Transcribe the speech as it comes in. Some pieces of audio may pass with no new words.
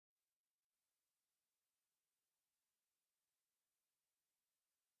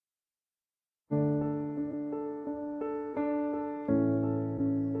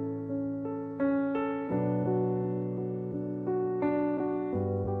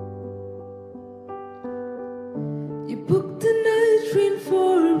You booked the night train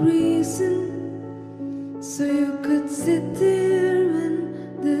for a reason, so you could sit there in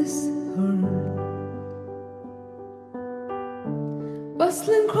this herd.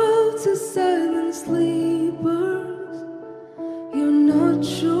 Bustling crowds of silent sleepers, you're not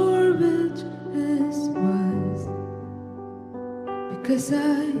sure which is wise. Because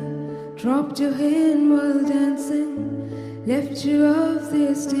I dropped your hand while dancing, left you out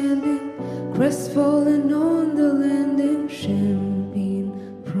there standing, crestfallen on the landing. Champagne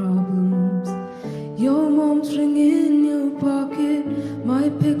problems, your mom's ring in your pocket, my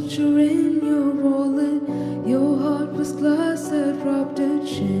picture in your wallet. Your heart was glass, I dropped it.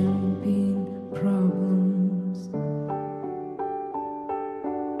 Champagne problems.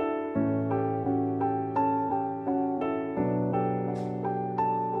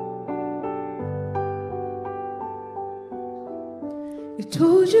 You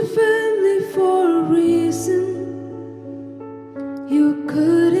told your family for a reason, you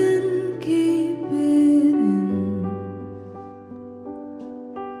couldn't keep it in.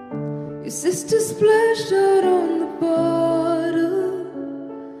 Your sister splashed out on the bottle,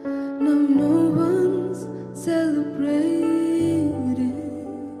 now no one's celebrating.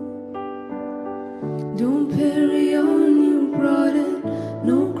 Don't carry on, you brought it,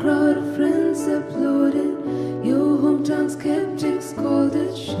 no crowd of friends applauded. Your hometown skeptics called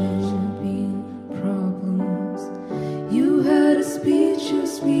it champagne problems. You had a speech,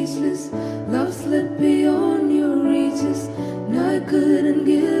 you're speechless, love slipped beyond your reaches, and I couldn't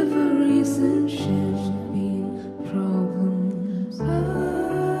give a reason. Champagne problems.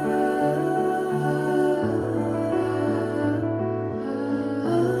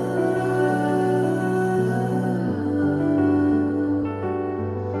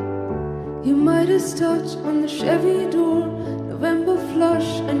 You might have touched on the Chevy door, November flush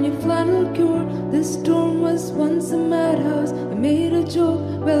and your flannel cure. This storm was once a madhouse. I made a joke,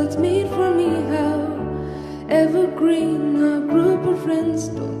 well it's made for me how. Evergreen, our group of friends,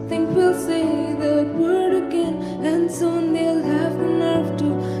 don't think we'll say that word again. And soon they'll have the nerve to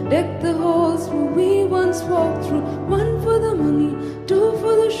deck the halls where we once walked through. One for the money, two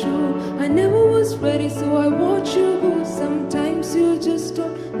for the show. I never was ready, so I watch you go. Sometimes you just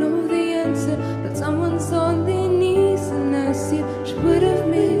don't know the answer, but someone's on their knees and asks you. She would have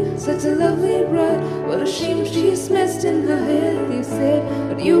made such a lovely bride. What a shame she's messed in her head, they said,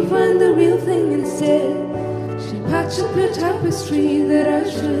 but you find the real thing instead. She'd patch up your tapestry that I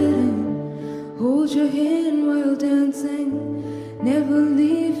shouldn't. Hold your hand while dancing, never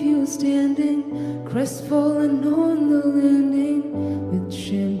leave you standing, crestfallen on the landing with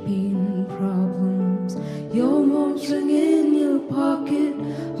champagne problems. Your mom's ring in your pocket,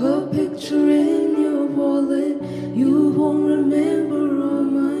 her picture in your wallet. You won't remember all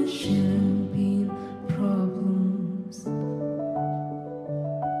my champagne problems.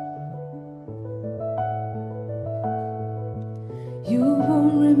 You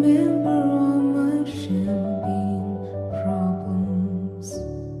won't remember all my champagne problems.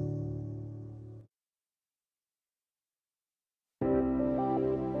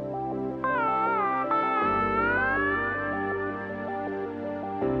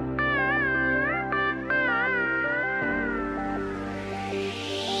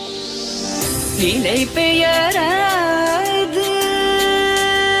 நிலை பெயராது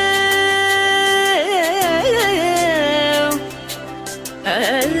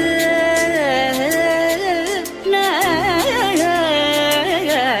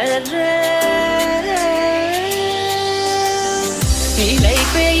நிலை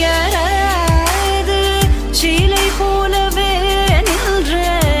பெயராது சிலை போலவே நின்ற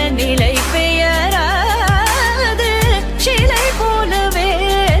நிலை பெயராது சிலை போலவே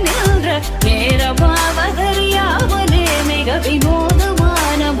நின்ற நேரமாவதறியாமலே மிக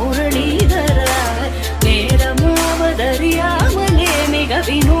வினோதமான முரளிதர நேரமாவதறியாமலே மிக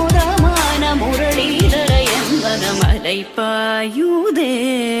வினோதமான முரளிதர என்பது மலை பாயுதே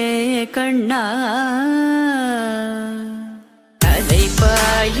கண்ணா அலை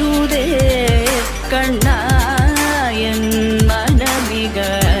பாயுதே கண்ணா என் மனமிக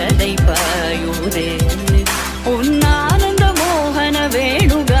அலை பாயுதே உன்னானந்த மோகன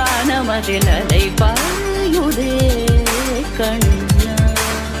வேணுகானமதில் அலை பாயுதே கண்ணா.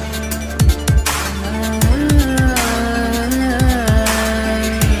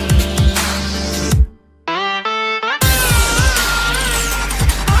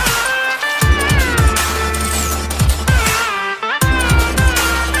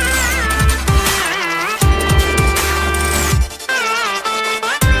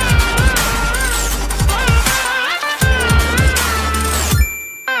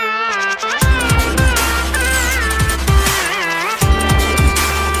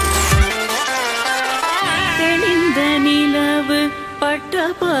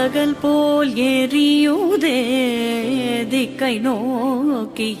 கை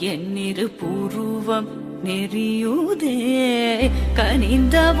நோக்கி என்னிரு பூர்வம் நெறியுதே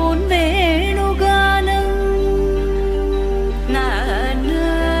கனிந்த உன் வேணுகானம்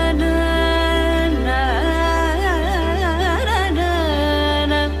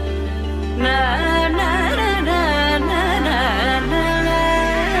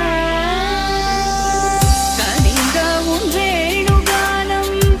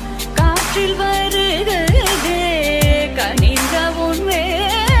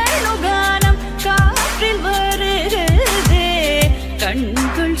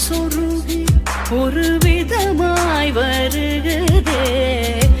ஒரு விதமாய் வருகுதே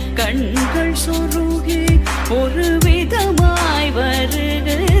கண்கள் சொருகி ஒரு விதமாய்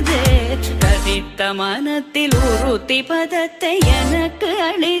வருகுதே கதித்த மனத்தில் உறுத்தி பதத்தை எனக்கு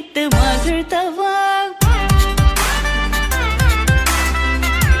அளித்து மகிழ்த்தவா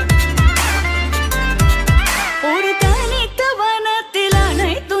ஒரு தனித்த வனத்தில்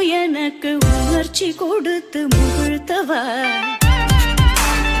அனைத்து எனக்கு உணர்ச்சி கொடுத்து முகிழ்த்தவா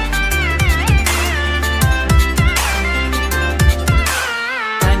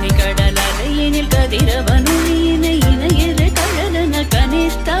கதிரவனுயினை இணையது கடலன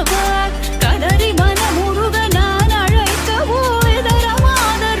கனித்தவா கதறி மனமுருக நான் அழைக்கவோ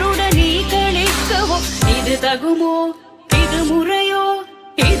இதரமாதருடன் நீ கழிக்கவோ இது தகுமோ இது முறையோ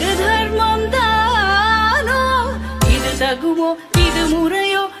இது தர்மம் தானோ இது தகுமோ இது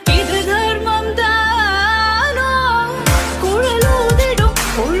முறையோ இது தர்மம் தானோ குழலூதிடும்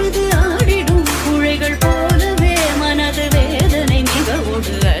பொழுது ஆடிடும் குழைகள் போலவே மனது வேதனை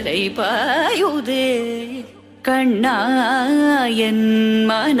நிகழ்வோடு அலைபாயுதே கண்ணா என்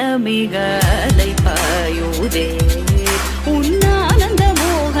மனமிக அலைபாயுதே உன்னானந்த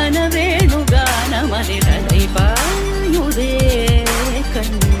மோகன வேணுகான மனித அலைபாயுதே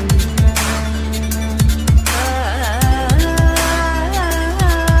கண்ணா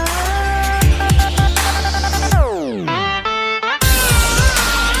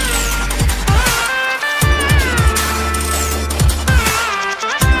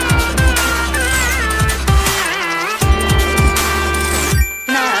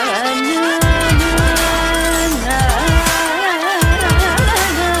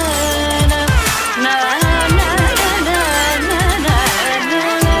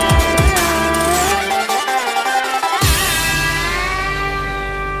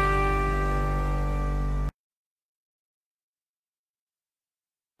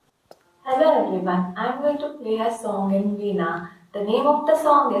Hello everyone, I am going to play a song in Veena. The name of the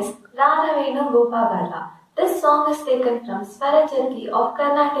song is Radha Venu Gopala. This song is taken from Swarajati of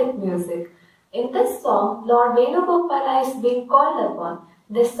Carnatic music. In this song, Lord Venugopala is being called upon.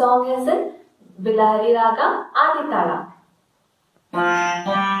 This song is in Bilari Raga Aditala.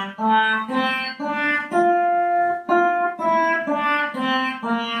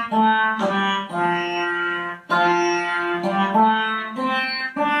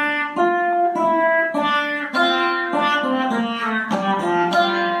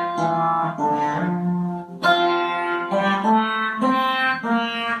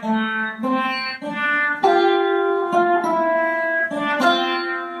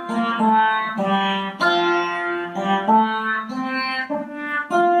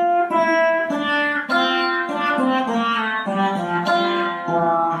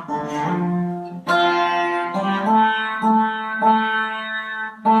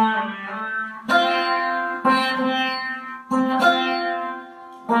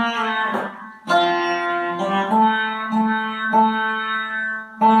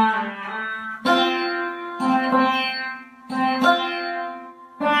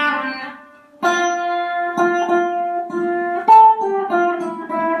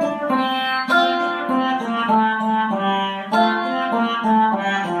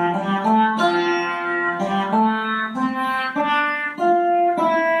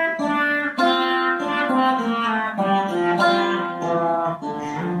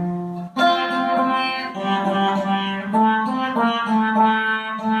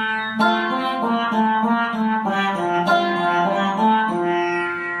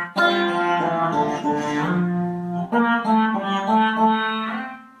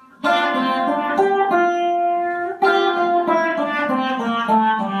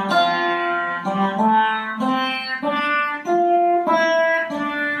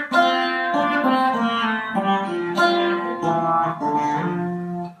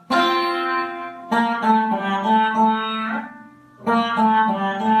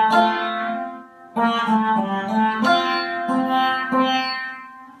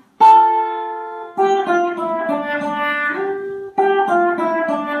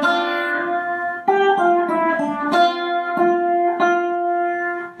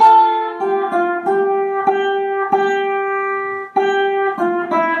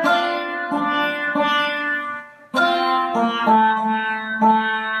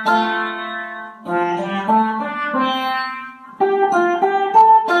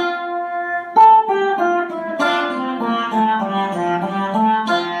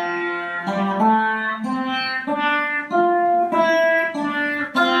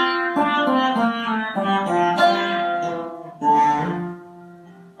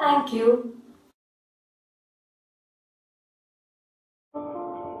 Thank you.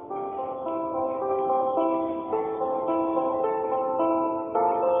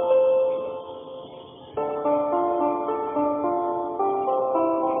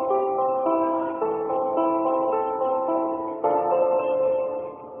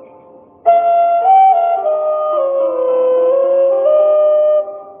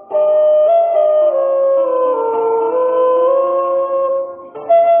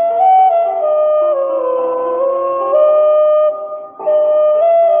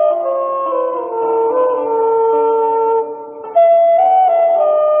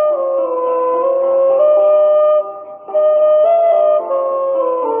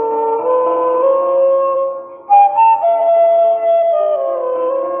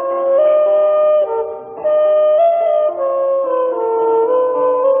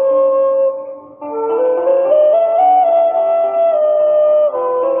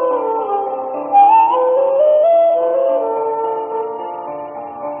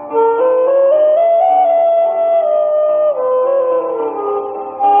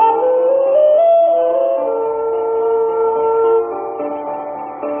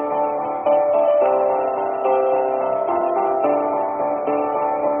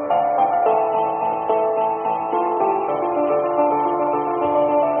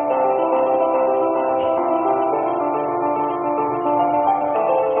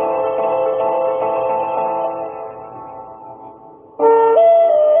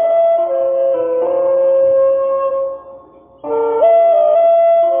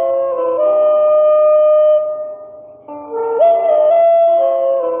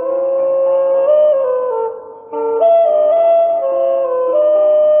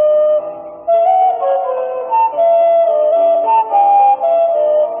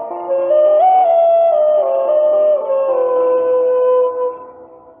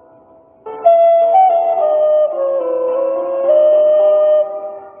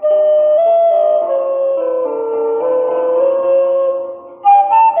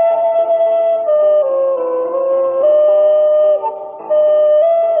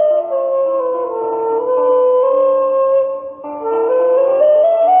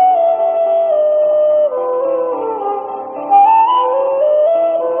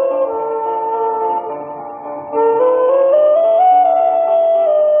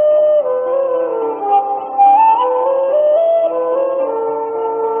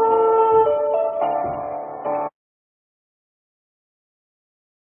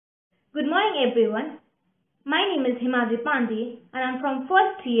 Good morning everyone. My name is Himadri Pandey and I'm from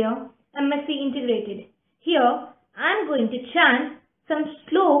first year MSc Integrated. Here I am going to chant some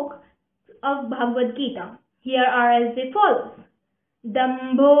slok of Bhagavad Gita. Here are as they follows.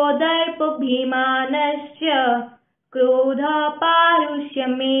 Dambho darpa bhimanasya krodha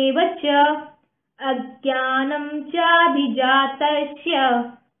parushyameva ajnanam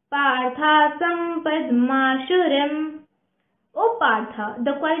chabhijatasya partha sampadmashuram. O Partha,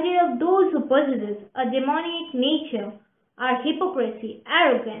 the qualities of those who possess a demoniac nature are hypocrisy,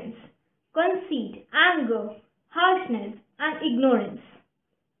 arrogance, conceit, anger, harshness, and ignorance.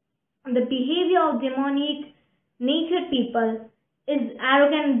 The behavior of demoniac natured people is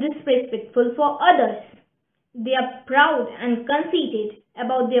arrogant and disrespectful for others. They are proud and conceited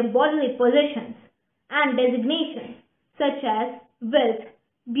about their bodily possessions and designations such as wealth,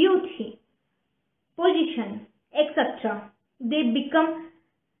 beauty, position, etc. They become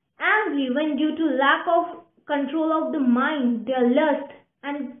angry when due to lack of control of the mind, their lust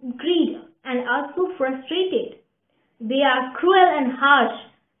and greed and are so frustrated. They are cruel and harsh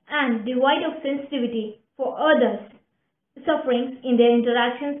and devoid of sensitivity for others' sufferings in their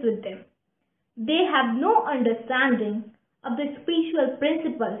interactions with them. They have no understanding of the spiritual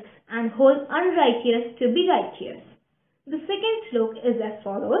principles and hold unrighteous to be righteous. The second slok is as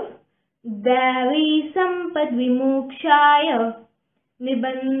follows. Devi sampad vimukshaya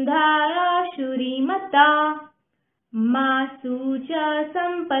nibandhaya shurimata masucha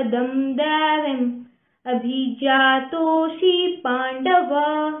sampadam devim abhijatoshi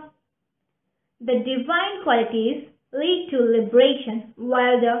pandava. The divine qualities lead to liberation,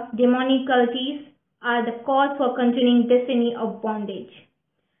 while the demonic qualities are the cause for continuing destiny of bondage.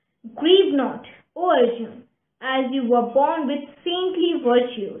 Grieve not, O Arjuna, as you were born with saintly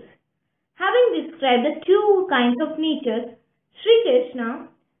virtues. Having described the two kinds of natures, Sri Krishna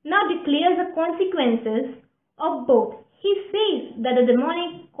now declares the consequences of both. He says that the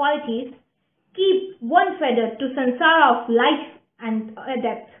demonic qualities keep one fettered to samsara of life and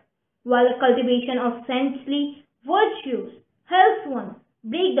death, while the cultivation of saintly virtues helps one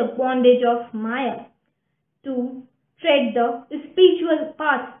break the bondage of Maya to tread the spiritual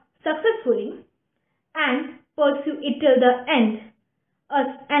path and pursue it till the end.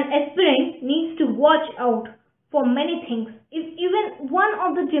 An aspirant needs to watch out for many things. If even one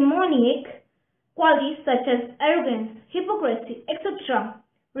of the demoniac qualities such as arrogance, hypocrisy, etc.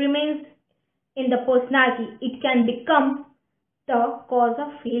 remains in the personality, it can become the cause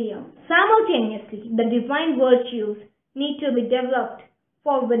of failure. Simultaneously, the divine virtues need to be developed,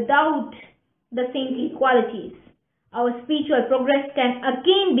 for without the saintly qualities, our spiritual progress can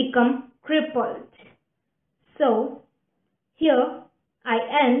again become crippled. So, here I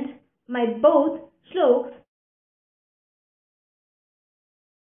end my both sloks.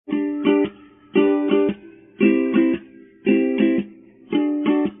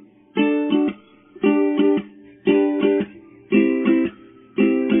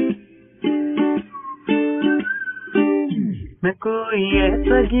 मैं कोई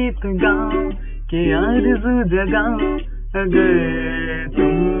ऐसा गीत गाऊं कि आरज़ू जगाऊं अगर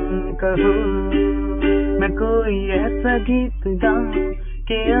तुम कहो। मैं कोई ऐसा गीत गाऊं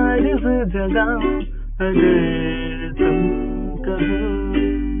कि आरज़ू जगाऊं अगर तुम कहो।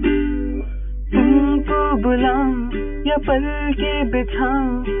 तुमको बुलाऊं या पल के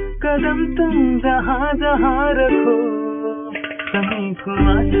बिछाऊं, कदम तुम जहाँ जहाँ रखो। समय को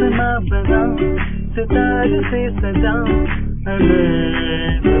आसमां बनाऊं, सितारे से सजाऊं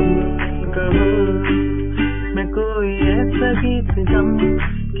अगर तुम कहो। मैं कोई ऐसा गीत गाऊं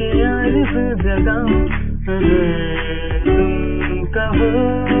कि आरज़ू जगाऊं अगर तुम कहो।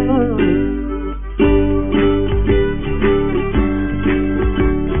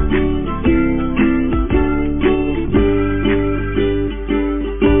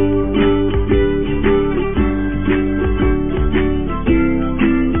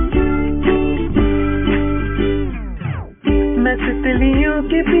 तितलियों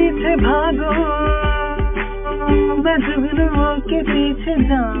के पीछे भागो, मैं जुगनुओं के पीछे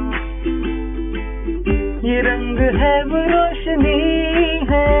जाऊं। ये रंग है वो रोशनी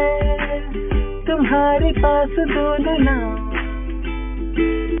है, तुम्हारे पास दोनों नाम।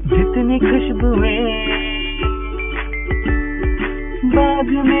 जितनी खुशबुएं बाग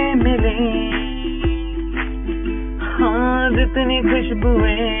में मिले, हाँ जितनी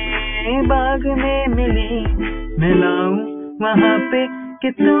खुशबुएं बाग में मिली, मैं लाऊं वहाँ पे कि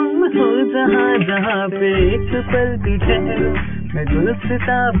तुम हो जहाँ जहाँ पे। एक पल भी ठहरो, मैं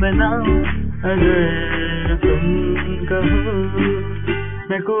गुलसिता बनाऊं अगर तुम कहो।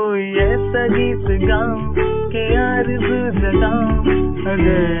 मैं कोई ऐसा गीत गाऊं कि आरज़ू जगाऊं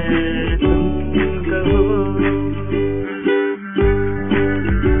अगर तुम कहो।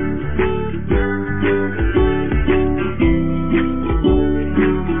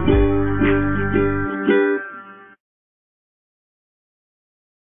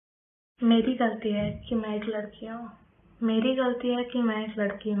 मेरी गलती है कि मैं एक लड़की हूँ। मेरी गलती है कि मैं एक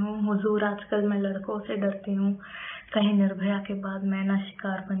लड़की हूँ। हुजूर, आजकल मैं लड़कों से डरती हूँ, कहीं निर्भया के बाद मैं ना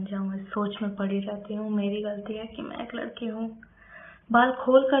शिकार बन जाऊँ, इस सोच में पड़ी रहती हूँ। मेरी गलती है कि मैं एक लड़की हूँ। बाल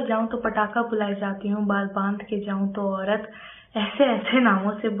खोल कर जाऊँ तो पटाखा बुलाई जाती हूँ, बाल बांध के जाऊँ तो औरत ऐसे ऐसे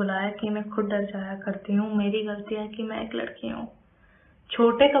नामों से बुलाया कि मैं खुद डर जाया करती हूँ। मेरी गलती है कि मैं एक लड़की हूँ।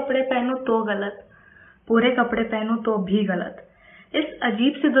 छोटे कपड़े पहनूं तो गलत, पूरे कपड़े पहनूं तो भी गलत। इस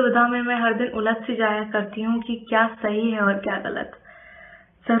अजीब सी दुविधा में मैं हर दिन उलझ सी जाया करती हूँ कि क्या सही है और क्या गलत।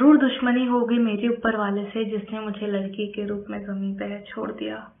 जरूर दुश्मनी होगी मेरे ऊपर वाले से जिसने मुझे लड़की के रूप में जमीन पर छोड़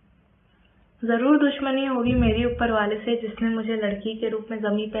दिया। जरूर दुश्मनी होगी मेरे ऊपर वाले से जिसने मुझे लड़की के रूप में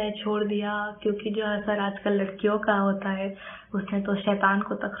जमीन पर छोड़ दिया, क्योंकि जो असर आजकल लड़कियों का होता है उसने तो शैतान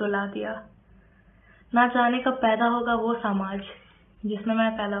को तक रुला दिया। ना जाने कब पैदा होगा वो समाज जिसमें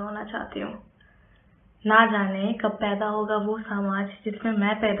मैं पैदा होना चाहती हूँ। ना जाने कब पैदा होगा वो समाज जिसमें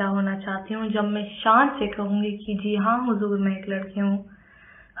मैं पैदा होना चाहती हूँ, जब मैं शान से कहूँगी कि जी हाँ हुजूर, मैं एक लड़की हूँ।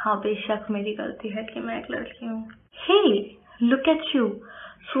 हाँ, बेशक मेरी गलती है कि मैं एक लड़की हूँ। Hey, look at you,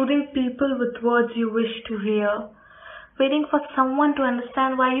 soothing people with words you wish to hear, waiting for someone to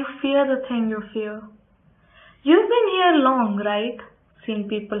understand why you fear the thing you fear. You've been here long, right? Seen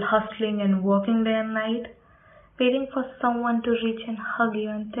people hustling and working day and night, waiting for someone to reach and hug you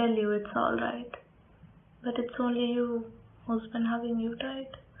and tell you it's all right. But it's only you who's been hugging you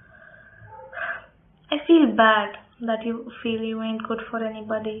tight. I feel bad that you feel you ain't good for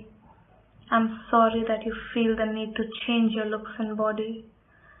anybody. I'm sorry that you feel the need to change your looks and body.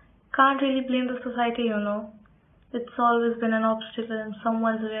 Can't really blame the society, you know. It's always been an obstacle in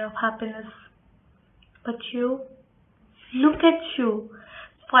someone's way of happiness. But you, look at you,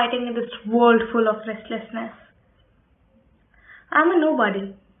 fighting in this world full of restlessness. I'm a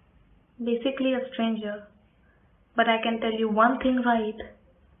nobody, basically a stranger. But I can tell you one thing right,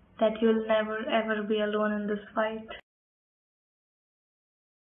 that you'll never ever be alone in this fight.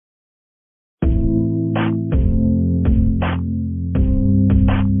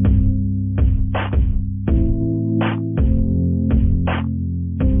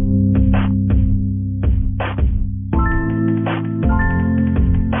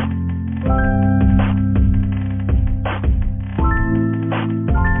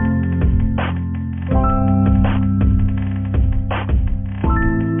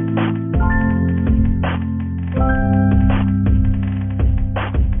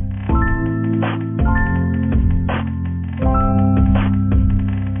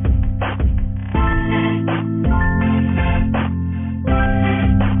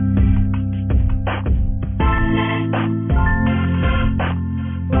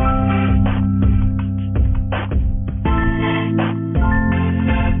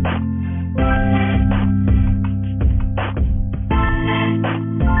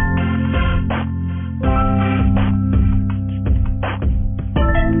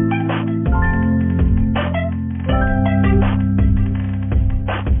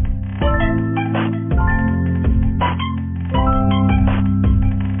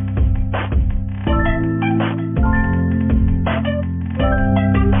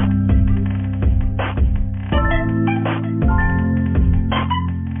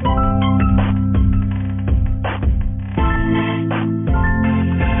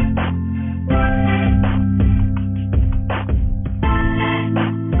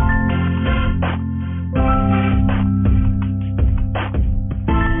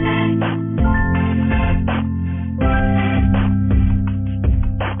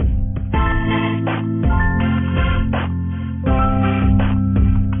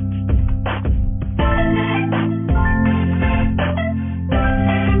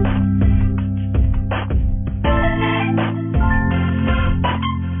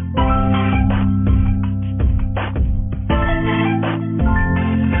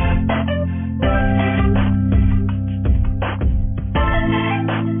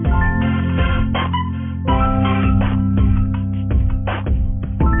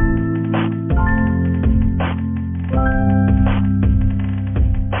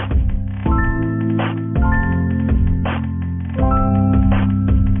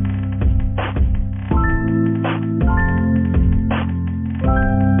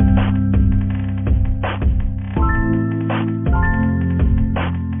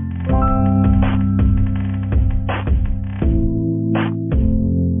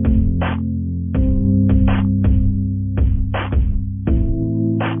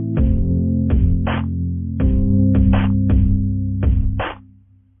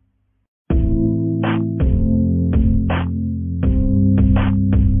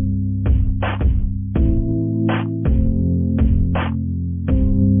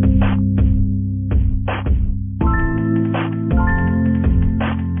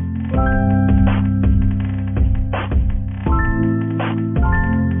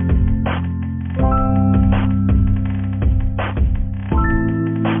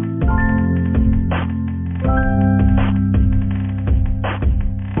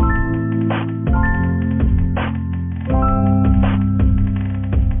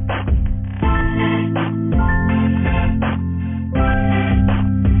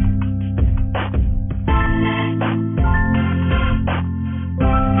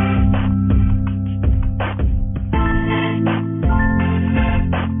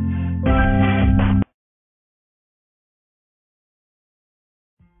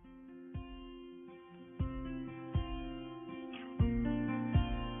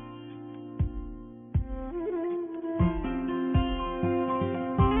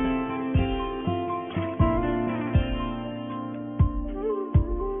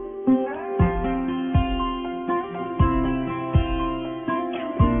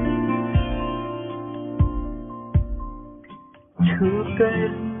 छूकर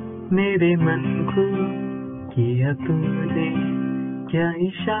मेरे मन को किया तूने क्या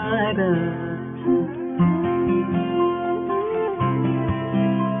इशारा,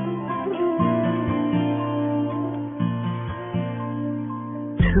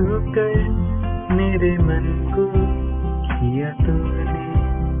 छूकर मेरे मन को किया तूने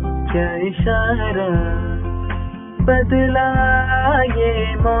क्या इशारा, बदला ये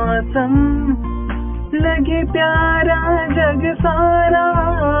मौसम लगे प्यारा जग सारा,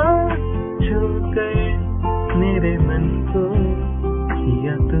 छूकर मेरे मन को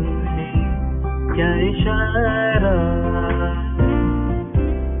किया तूने क्या इशारा।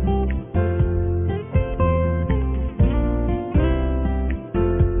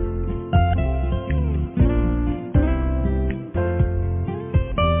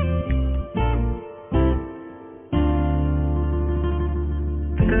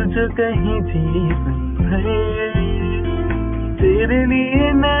 तुझ कहीं जीवन भर तेरे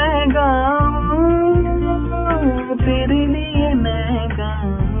लिए मैं गाऊं, तेरे लिए मैं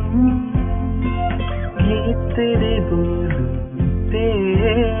गाऊं, गीत तेरे बोलते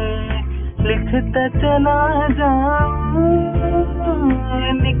लिखता चला जाऊं,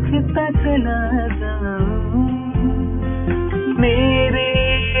 लिखता चला जाऊं, मेरे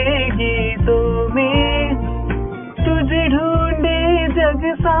गीतों में तुझे ढूंढे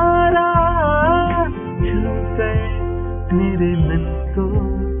जग सारा, छूकर मेरे मन को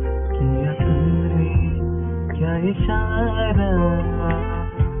किया तूने क्या इशारा।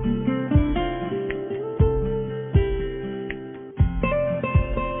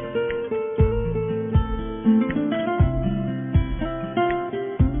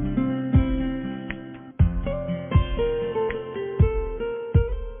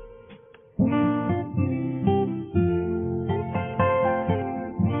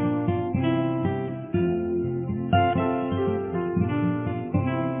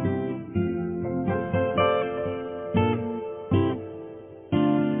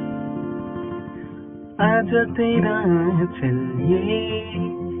 आजा तेरा चलिए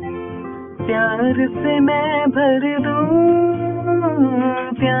प्यार से मैं भर दूं,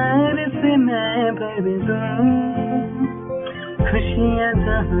 प्यार से मैं भर दूं, खुशियाँ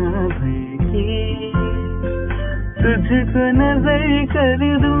जहाँ भर के तुझको नजर कर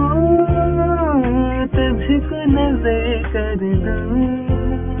दूं, तुझको नजर कर दूं,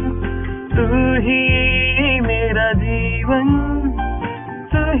 तू ही मेरा जीवन,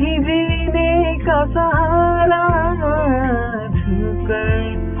 तू ही जीने का सहारा, छूकर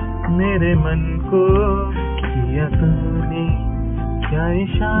मेरे मन को किया तूने क्या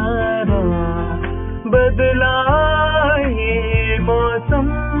इशारा, बदला ये मौसम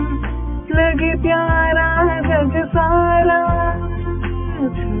लगे प्यारा जग सारा,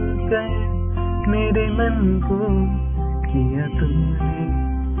 छूकर मेरे मन को किया तूने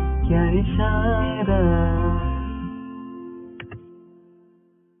क्या इशारा।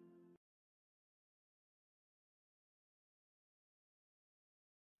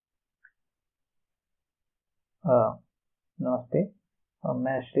 नमस्ते,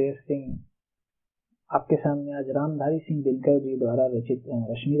 मैं श्रेयस सिंह आपके सामने आज रामधारी सिंह दिनकर जी द्वारा रचित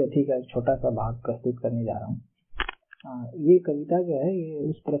रश्मि रथी का एक छोटा सा भाग प्रस्तुत करने जा रहा हूँ। ये कविता जो है ये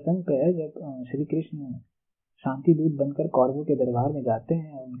उस प्रसंग पे है जब श्री कृष्ण शांति दूत बनकर कौरवों के दरबार में जाते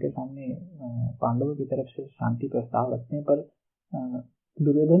हैं और उनके सामने पांडवों की तरफ से शांति प्रस्ताव रखते हैं, पर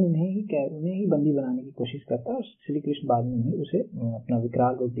दुर्योधन उन्हें ही बंदी बनाने की कोशिश करता है और श्री कृष्ण बाद में उसे अपना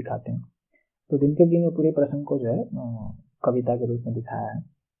विकराल रूप दिखाते हैं। तो दिनकर जी ने पूरे प्रसंग को जो है कविता के रूप में दिखाया है,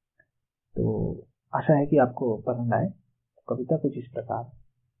 तो आशा है कि आपको पसंद आए। कविता कुछ इस प्रकार।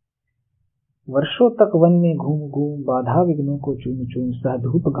 वर्षों तक वन में घूम घूम बाधा विघ्नों को चूम चूम, सह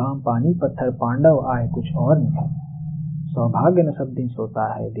धूप घाम पानी पत्थर पांडव आए कुछ और निकल, सौभाग्य न सब दिन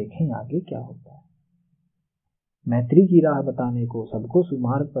सोता है देखें आगे क्या होता है। मैत्री की राह बताने को, सबको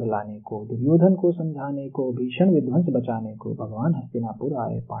सुमार्ग पर लाने को, दुर्योधन को समझाने को, भीषण विध्वंस बचाने को, भगवान हस्तिनापुर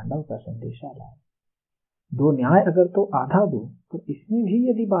आए पांडव का संदेशा लाए। दो न्याय अगर तो आधा दो, तो इसमें भी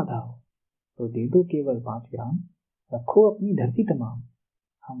यदि बाधा हो तो दे दो केवल 5 ग्राम, रखो अपनी धरती तमाम,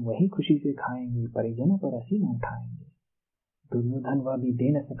 हम वही खुशी से खाएंगे परिजनों पर हंसी न उठाएंगे। दुर्योधन वह भी दे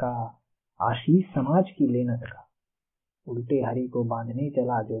न सका, आशीष समाज की ले न सका, उल्टे हरि को बांधने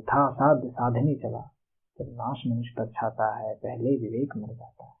चला, जो था साध साधने चला। जब नाश मनुष्य पर छाता है पहले विवेक मर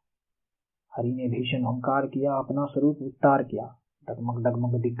जाता है। हरि ने भीषण हुंकार किया, अपना स्वरूप विस्तार किया, डगमग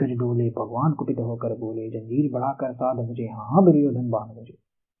डगमग दिग्गज डोले, भगवान कुपित होकर बोले, जंजीर बढ़ाकर साध मुझे, हाँ दुर्योधन बांध मुझे।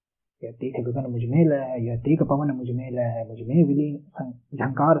 यह तीख गगन मुझमें लय है, यह तीख पवन मुझमें लय है, मुझमें विलीन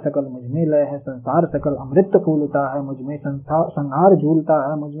झंकार सकल मुझमें लय है, संसार सकल अमृत फूलता है, मुझमें संहार झूलता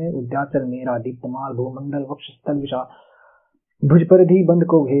है, मुझमें उद्याचल मेरा दीप्तमाल भूमंडल वक्ष स्थल विशाल, भुज परिधि बंद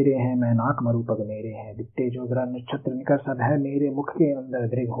को घेरे हैं, मैं नाक मरु पग मेरे हैं, दिखते जो ग्रह नक्षत्र निकर सब है मेरे मुख के अंदर,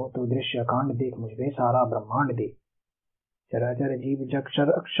 दृग हो तो दृश्य कांड देख मुझे सारा ब्रह्मांड देख। चराचर जीव जक्षर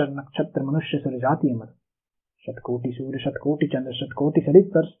अक्षर नक्षत्र मनुष्य सर जाति अमर, शतकोटि सूर्य शतकोटि चंद्र शतकोटि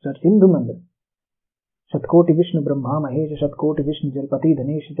सरित सर सिंधु मंद्र, शतकोटि विष्णु ब्रह्मा महेश शतकोटि विष्णु जलपति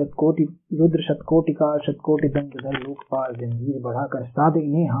धनेश, शतकोटि रुद्र शतकोटि काल शतकोटि दंडधर लोकपाल, जंजीर बढ़ाकर साध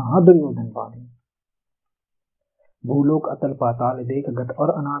इन्हें हाँ दुर्योधन बांधे। भूलोक अतल पाताल देख, गत और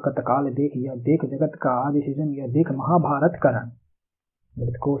अनागत काल देख, यह देख जगत का आदि सृजन, यह देख महाभारत करण।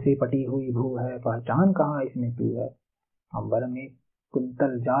 मृतकों से पटी हुई भू है, पहचान कहाँ इसमें तू है। अंबर में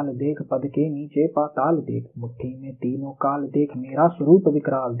कुंतल जाल देख, पद के नीचे पाताल देख, मुट्ठी में तीनों काल देख, मेरा स्वरूप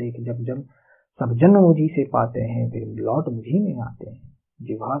विकराल देख। जब जब सब जन्म मुझी से पाते हैं, फिर लौट मुझी में आते हैं।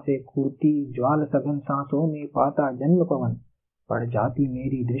 जिह्वा से कूदती ज्वाल सघन, सांसों में पाता जन्म पवन, पड़ जाती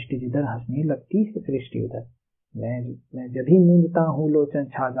मेरी दृष्टि जिधर, हंसने लगती सृष्टि उधर। मैं जभी मूंदता हूँ लोचन,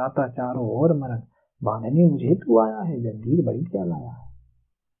 छा जाता चारों ओर मरण, बांधने मुझे तू आया है, जंजीर बड़ी क्या लाया है।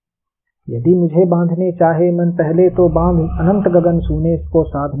 यदि मुझे बांधने चाहे मन पहले तो बांध, अनंत गगन सूने को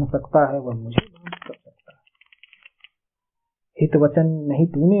साध न सकता है, वह मुझे बांध कर सकता है। हित वचन नहीं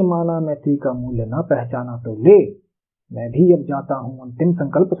तूने माना, मैत्री का मूल्य न पहचाना तो ले, मैं भी अब जाता हूँ, अंतिम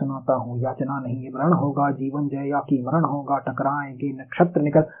संकल्प सुनाता हूँ। याचना नहीं मरण होगा, जीवन जय या कि मरण होगा, टकराएंगे नक्षत्र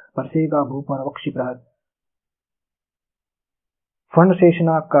निकल, परसेगा भू पर वक्षि प्रहर, फण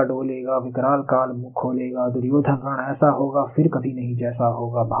शेषनाग का डोलेगा, विकराल काल मुख खोलेगा। दुर्योधन रण ऐसा होगा फिर कभी नहीं जैसा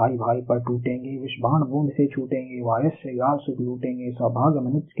होगा, भाई भाई पर टूटेंगे, विष बाण बूंद से छूटेंगे, वायस से गाल सुख लूटेंगे, सौभाग्य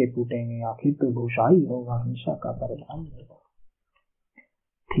मनुष्य के टूटेंगे, आखिर तो भूषाई होगा, हिंसा का परिणाम होगा।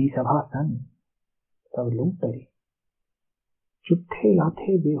 थी सभा सन सब लोग डरे, चुट्ठे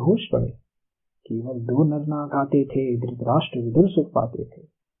लाथे बेहोश पड़े, केवल दो नर नाग आते थे, धृतराष्ट्र विदुर सुख पाते थे।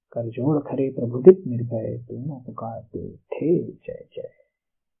 कर जोड़ खरे प्रभुदित निर्भय, दोनों पुकारते थे जय जय।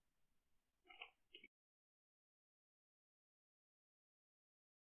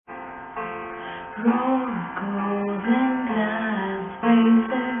 Rose gold and glass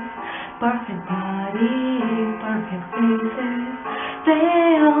faces, perfect body, perfect faces, they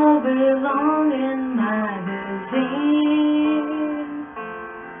all belong in magazines.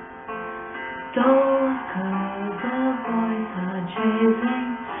 Those girls the boys are chasing,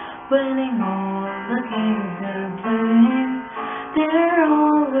 winning all the games they're playing, they're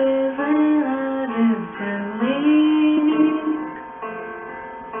always in a different league.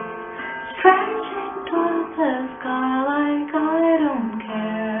 Stretching towards the sky like I don't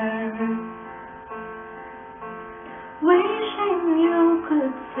care, wishing you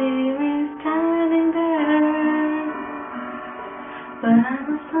could see me standing there. But I'm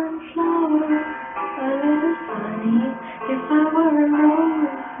a sunflower, a little funny. If I were a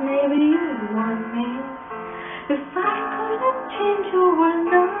rose, maybe you'd want me. If I couldn't change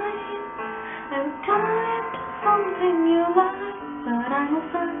overnight, I would turn into something you like. But I'm a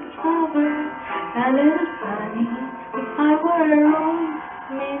sunflower, a little funny. If I were a rose,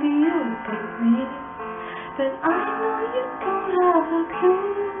 maybe you'd pick me. But I know you don't have a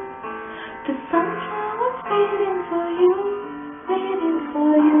clue. The sunflower's waiting for you, waiting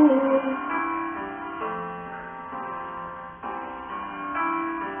for you.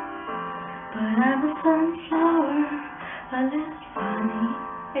 But I'm a sunflower, a little funny.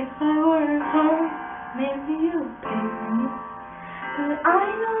 If I were a rose, maybe you'd pick me. But I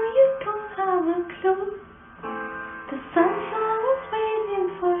know you don't have a clue. The sunflower's waiting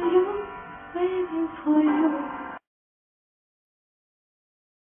for you, waiting for you.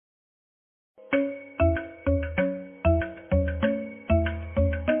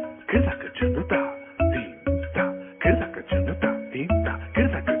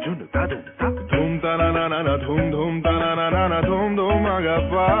 Dhum dhum da na na na na dhum dhum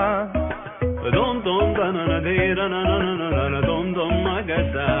agappa dhum dhum da na na de ra na na na na na dhum dhum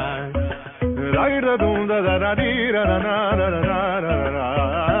agasa ra ra dhum da da ra di ra na na na na na na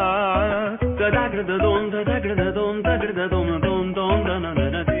da da da dhum da da da dhum da da dhum dhum dhum da na na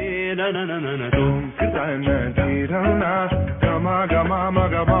na de ra na na na na dhum da na di ra na gama gama ma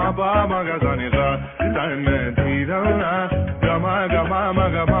gama ba ma ga sa ni sa da na di ra na gama gama ma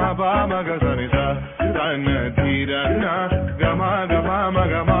gama ba ma ga sa ni sa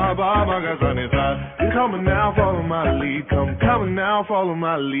Come now, follow my lead. Come now, follow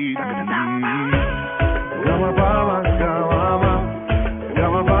my lead. Gama bama, gama,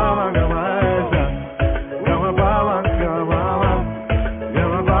 gama bama, gama esa. Gama bama, gama,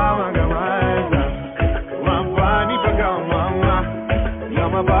 gama bama, gama esa. Wapani pa gama,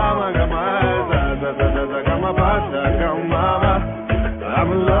 gama bama, gama esa. Da da da da, gama basa, gama.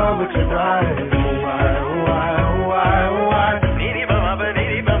 I'm in love with your body.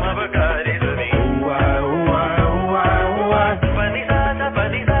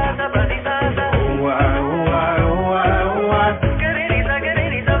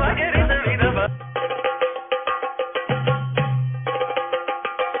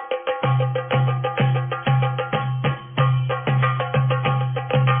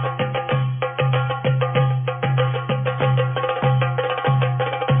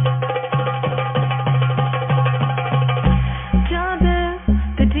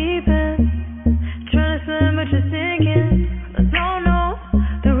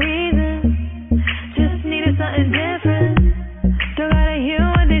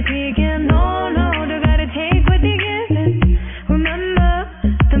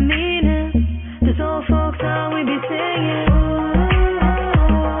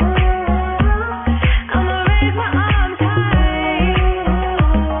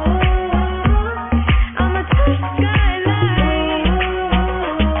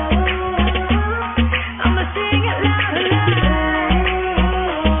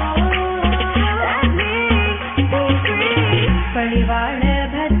 प्राण